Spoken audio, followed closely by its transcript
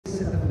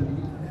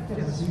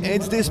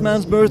It's this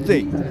man's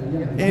birthday.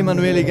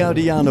 Emanuele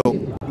Gaudiano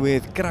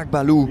with Crack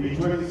Balou.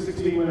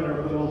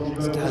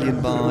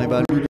 Stallion by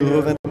Balou de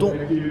Reventon.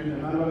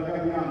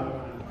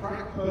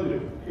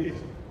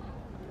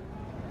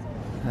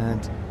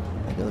 And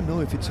I don't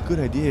know if it's a good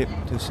idea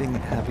to sing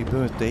happy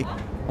birthday,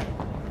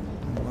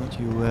 but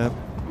we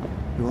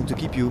want to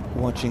keep you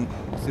watching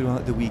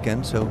throughout the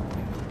weekend, so.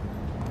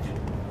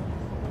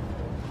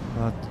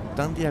 But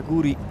tanti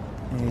auguri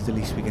is the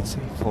least we can say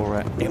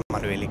for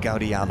Emanuele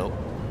Gaudiano.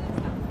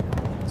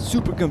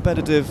 Super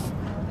competitive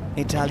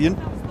Italian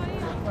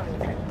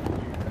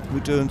who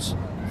turns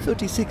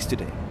 36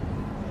 today.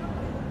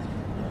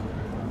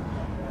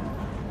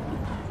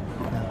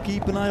 Now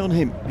keep an eye on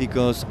him,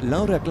 because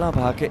Laura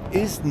Klapphake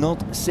is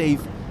not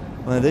safe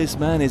when this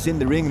man is in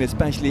the ring, and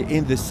especially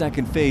in the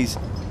second phase.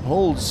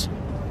 Holds,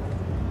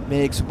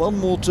 makes one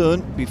more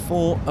turn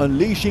before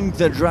unleashing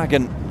the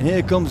dragon.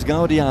 Here comes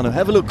Gaudiano.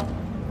 Have a look.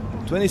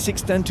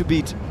 26-10 to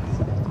beat.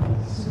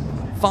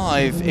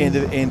 5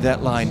 in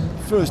that line.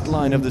 First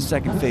line of the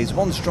second phase.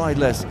 One stride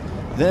less.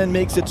 Then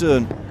makes a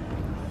turn.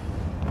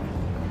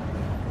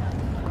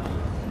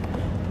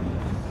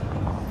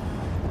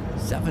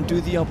 Seven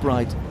to the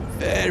upright.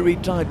 Very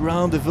tight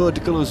round the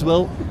vertical as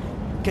well.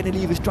 Can he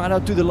leave his stride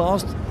out to the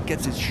last?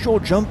 Gets his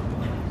short jump.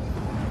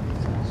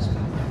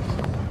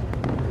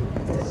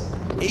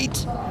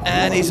 8,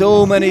 and he's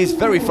home, and he's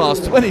very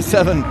fast.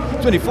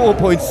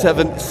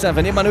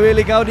 24.77.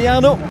 Emanuele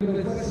Gaudiano.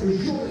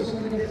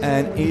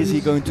 And is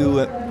he going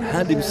to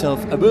hand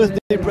himself a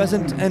birthday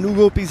present? And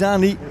Ugo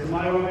Pisani,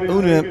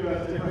 owner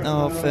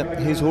of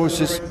his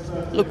horses,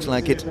 looks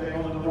like it.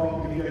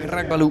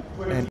 Crack Balou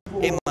and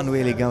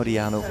Emanuele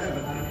Gaudiano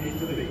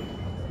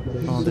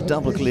on the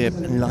double clear,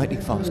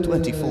 lightning fast.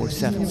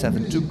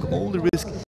 24.77. Took all the risk